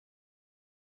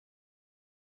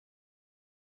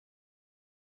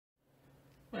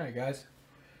Alright guys,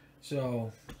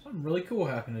 so something really cool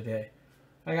happened today.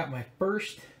 I got my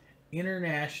first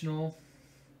international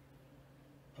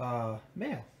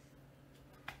mail.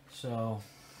 So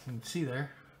you can see there.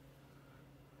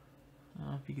 I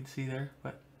don't know if you can see there,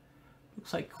 but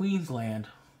looks like Queensland.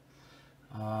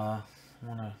 I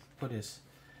want to put his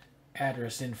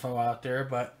address info out there,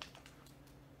 but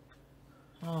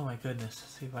oh my goodness,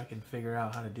 let's see if I can figure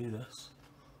out how to do this.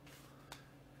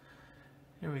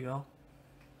 Here we go.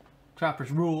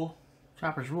 Chopper's Rule.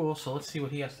 So let's see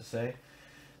what he has to say.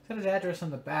 It's got his address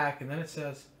on the back, and then it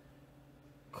says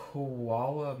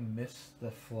Koala missed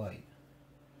the flight.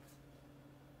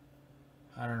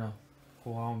 I don't know.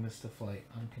 Koala missed the flight.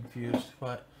 I'm confused,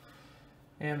 but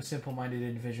I am a simple-minded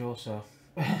individual, so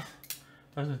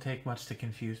doesn't take much to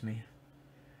confuse me.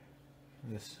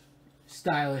 This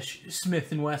stylish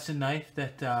Smith & Wesson knife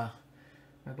that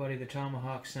my buddy the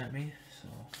Tomahawk sent me. So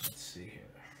let's see here.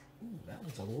 Ooh, that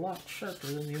one's a lot sharper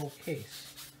than the old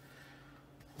case.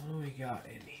 What do we got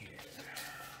in here?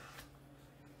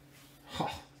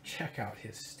 Oh, check out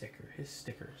his sticker. His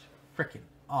sticker is freaking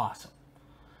awesome.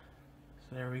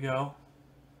 So there we go.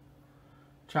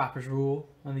 Chopper's Rule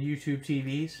on the YouTube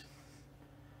TVs.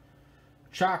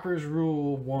 Chopper's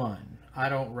Rule 1. I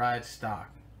don't ride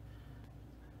stock.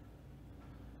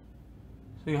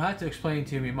 So you'll have to explain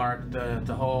to me, Mark,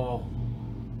 the whole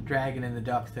dragon and the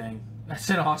duck thing. That's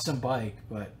an awesome bike,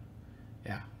 but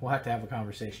yeah, we'll have to have a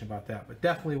conversation about that. But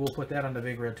definitely we'll put that on the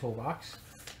big red toolbox.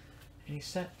 And he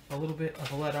sent a little bit of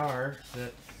a letter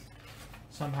that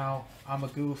somehow I'm a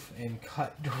goof and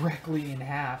cut directly in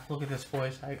half. Look at this,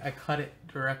 boys. I cut it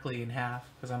directly in half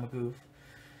because I'm a goof.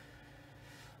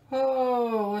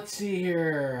 Oh, let's see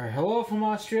here. Hello from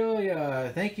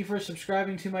Australia. Thank you for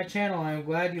subscribing to my channel. I'm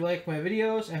glad you like my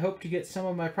videos. I hope to get some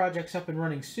of my projects up and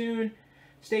running soon.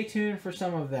 Stay tuned for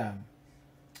some of them.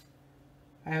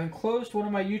 I have enclosed one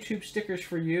of my YouTube stickers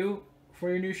for you for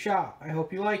your new shop. I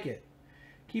hope you like it.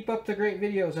 Keep up the great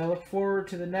videos. I look forward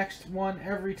to the next one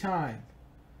every time.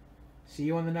 See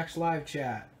you on the next live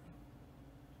chat.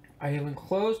 I have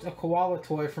enclosed a koala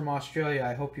toy from Australia.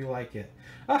 I hope you like it.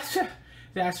 That's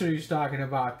what he was talking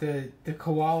about. The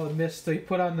koala missed. They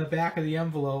put on the back of the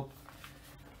envelope.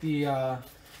 Here.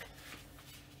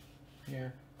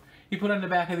 He put on the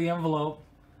back of the envelope.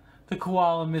 The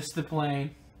koala missed the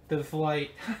plane. The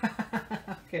flight.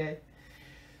 Okay.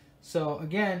 So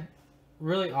again,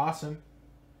 really awesome.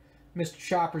 Mr.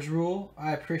 Chopper's Rule.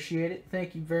 I appreciate it.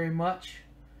 Thank you very much.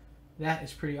 That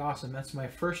is pretty awesome. That's my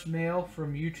first mail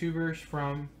from YouTubers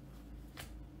from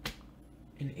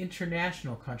an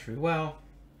international country. Well,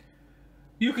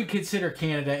 you could consider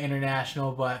Canada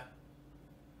international, but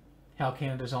hell,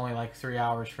 Canada's only like 3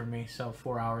 hours from me, so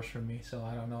 4 hours from me, so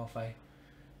I don't know if I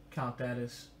count that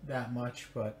as that much,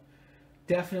 but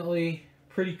definitely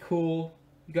pretty cool.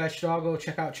 You guys should all go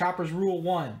check out Chopper's Rule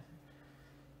 1.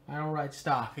 I don't ride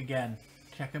stock. Again,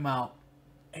 check him out,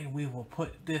 and we will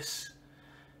put this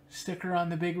sticker on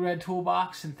the big red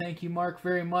toolbox. And thank you, Mark,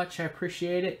 very much. I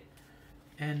appreciate it.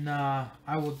 And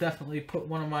I will definitely put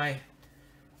one of my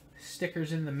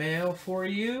stickers in the mail for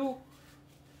you.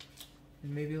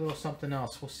 And maybe a little something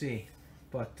else. We'll see.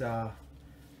 But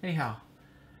anyhow,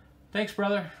 thanks,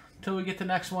 brother. Until we get the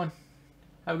next one.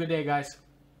 Have a good day, guys.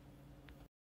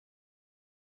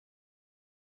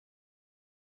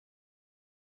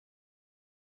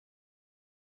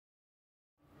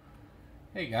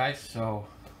 Hey guys, so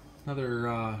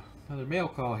another mail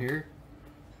call here.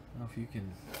 I don't know if you can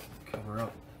cover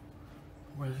up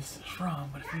where this is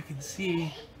from, but if you can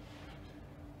see,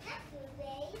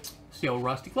 it's the old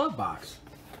RustyGlovebox.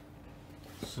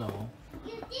 So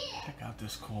check out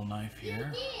this cool knife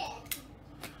here.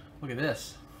 Look at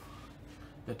this.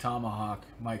 The Tomahawk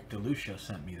Mike DeLucia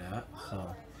sent me that.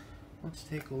 So let's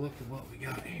take a look at what we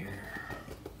got here.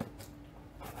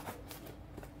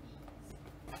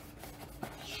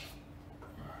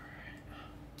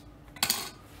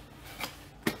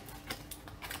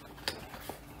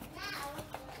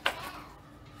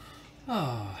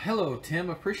 Oh, hello Tim.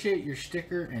 Appreciate your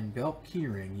sticker and belt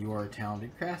keyring. You are a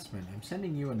talented craftsman. I'm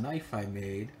sending you a knife I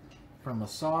made from a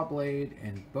saw blade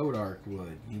and boat arc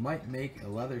wood. You might make a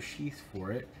leather sheath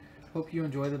for it. Hope you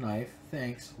enjoy the knife.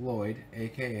 Thanks, Lloyd,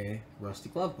 aka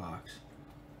RustyGlovebox.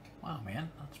 Wow,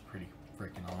 man, that's pretty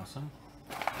freaking awesome.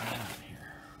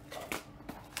 Here,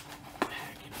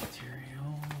 packing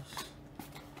materials.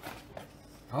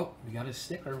 Oh, we got a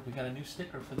sticker. We got a new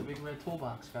sticker for the big red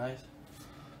toolbox, guys.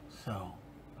 So,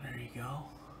 there you go.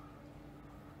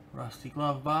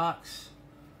 RustyGlovebox.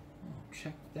 Oh,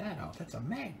 check that out. That's a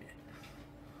magnet.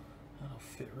 That'll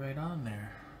fit right on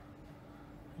there.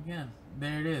 Again,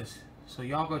 there it is. So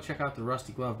y'all go check out the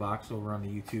Rusty Glove Box over on the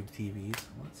YouTube TVs.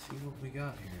 Let's see what we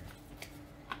got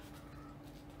here.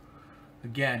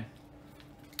 Again,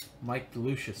 Mike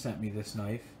DeLucia sent me this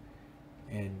knife,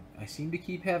 and I seem to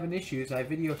keep having issues. I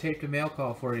videotaped a mail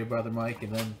call for you, Brother Mike,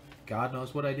 and then God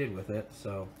knows what I did with it,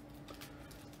 so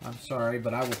I'm sorry,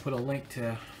 but I will put a link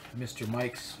to Mr.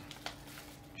 Mike's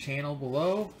channel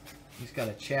below. He's got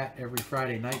a chat every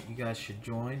Friday night. You guys should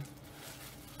join.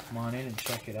 Come on in and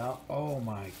check it out. Oh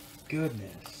my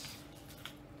goodness.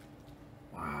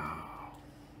 Wow.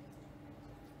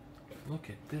 Look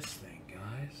at this thing,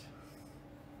 guys.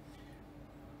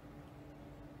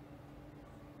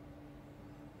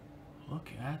 Look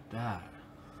at that.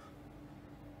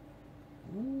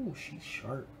 Ooh, she's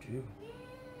sharp too.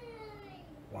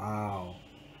 Wow.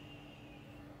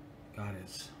 Got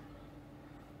his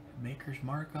maker's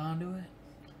mark onto it.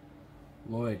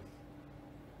 Lloyd,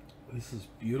 this is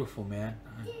beautiful, man.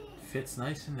 It fits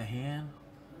nice in the hand.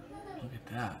 Look at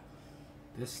that.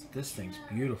 This thing's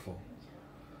beautiful.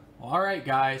 Alright,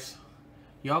 guys.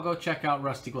 Y'all go check out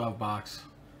Rusty Glove Box.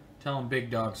 Tell him Big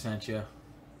Dog sent you.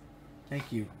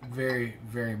 Thank you very,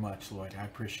 very much, Lloyd. I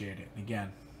appreciate it.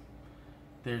 Again,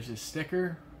 there's his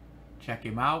sticker. Check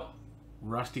him out.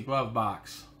 Rusty Glove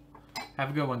Box.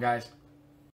 Have a good one, guys.